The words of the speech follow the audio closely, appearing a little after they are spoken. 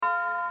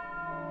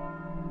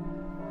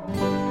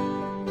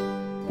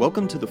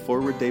Welcome to the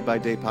Forward Day by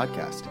Day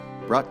podcast,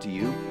 brought to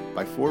you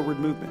by Forward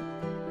Movement.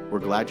 We're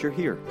glad you're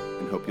here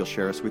and hope you'll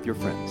share us with your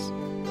friends.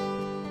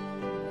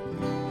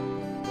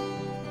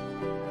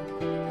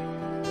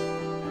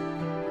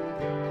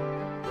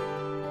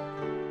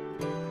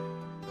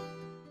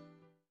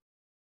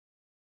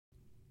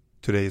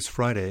 Today is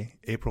Friday,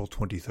 April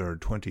 23rd,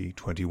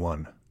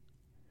 2021.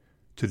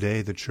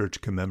 Today the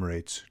Church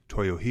commemorates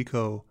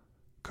Toyohiko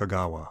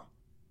Kagawa.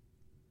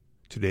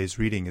 Today's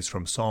reading is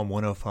from Psalm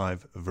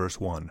 105, verse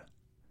 1.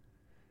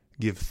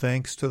 Give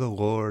thanks to the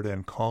Lord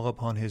and call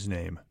upon his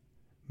name.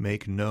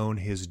 Make known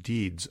his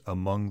deeds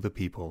among the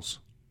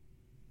peoples.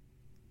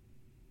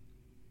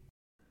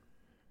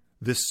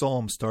 This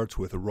psalm starts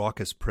with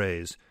raucous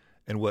praise,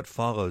 and what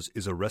follows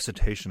is a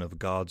recitation of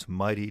God's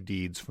mighty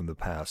deeds from the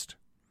past.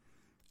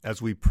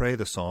 As we pray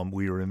the psalm,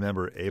 we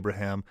remember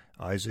Abraham,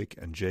 Isaac,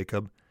 and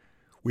Jacob.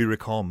 We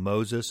recall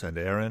Moses and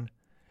Aaron,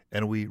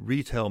 and we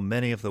retell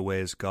many of the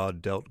ways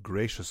God dealt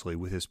graciously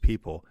with his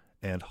people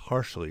and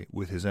harshly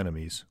with his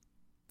enemies.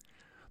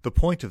 The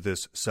point of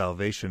this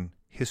salvation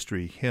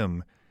history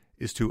hymn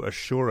is to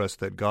assure us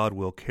that God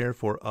will care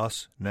for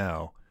us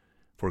now,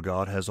 for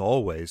God has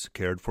always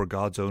cared for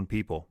God's own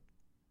people.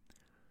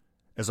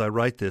 As I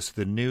write this,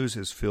 the news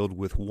is filled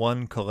with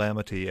one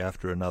calamity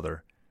after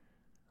another.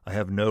 I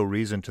have no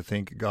reason to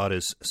think God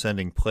is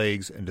sending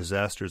plagues and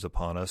disasters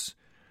upon us,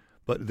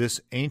 but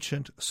this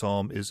ancient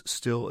psalm is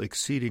still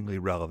exceedingly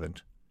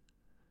relevant.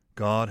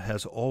 God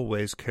has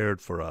always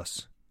cared for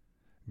us.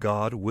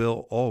 God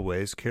will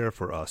always care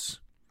for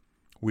us.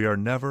 We are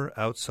never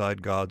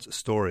outside God's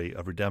story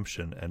of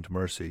redemption and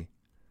mercy.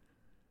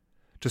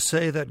 To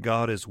say that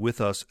God is with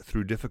us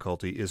through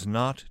difficulty is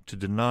not to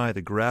deny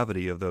the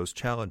gravity of those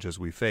challenges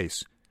we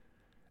face.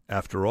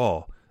 After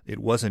all, it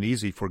wasn't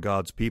easy for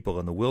God's people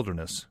in the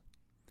wilderness.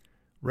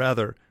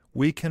 Rather,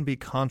 we can be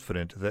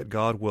confident that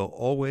God will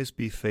always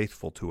be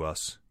faithful to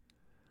us.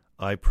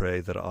 I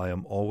pray that I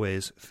am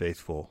always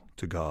faithful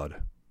to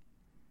God.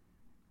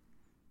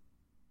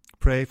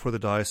 Pray for the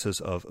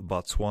Diocese of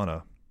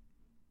Botswana.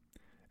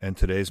 And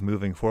today's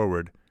moving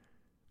forward,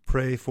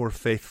 pray for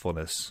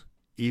faithfulness,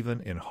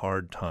 even in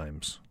hard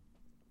times.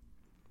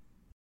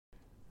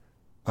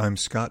 I'm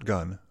Scott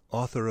Gunn,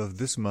 author of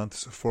this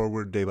month's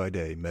Forward Day by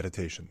Day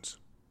Meditations.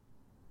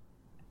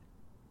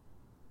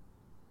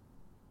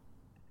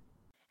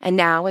 And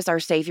now, as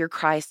our Savior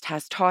Christ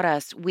has taught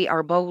us, we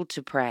are bold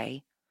to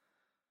pray.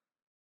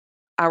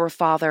 Our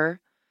Father,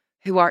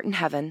 who art in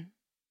heaven,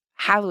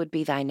 hallowed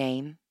be thy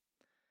name.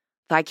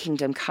 Thy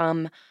kingdom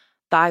come,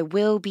 thy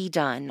will be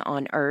done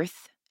on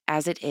earth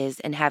as it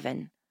is in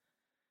heaven.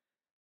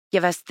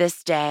 Give us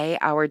this day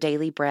our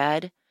daily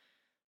bread,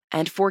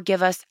 and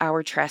forgive us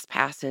our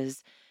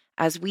trespasses,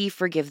 as we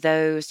forgive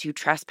those who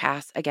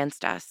trespass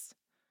against us.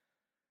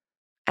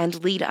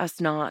 And lead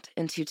us not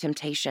into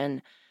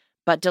temptation,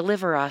 but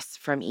deliver us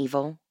from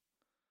evil.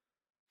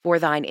 For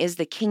thine is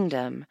the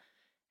kingdom,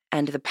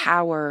 and the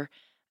power,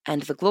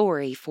 and the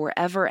glory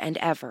forever and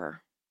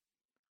ever.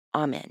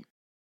 Amen.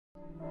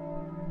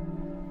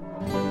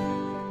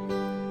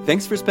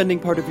 Thanks for spending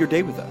part of your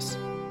day with us.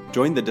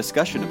 Join the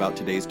discussion about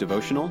today's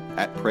devotional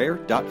at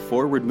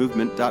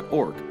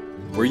prayer.forwardmovement.org,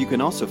 where you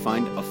can also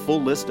find a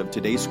full list of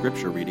today's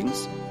scripture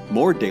readings,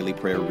 more daily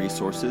prayer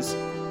resources,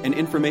 and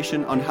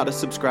information on how to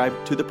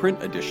subscribe to the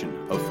print edition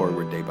of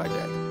Forward Day by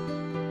Day.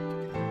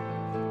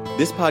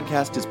 This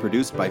podcast is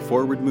produced by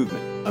Forward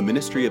Movement, a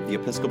ministry of the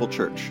Episcopal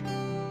Church.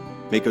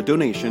 Make a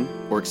donation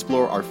or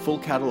explore our full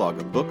catalog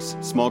of books,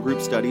 small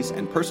group studies,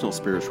 and personal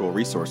spiritual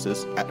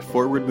resources at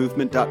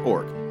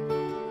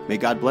forwardmovement.org. May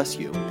God bless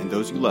you and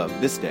those you love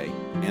this day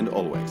and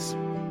always.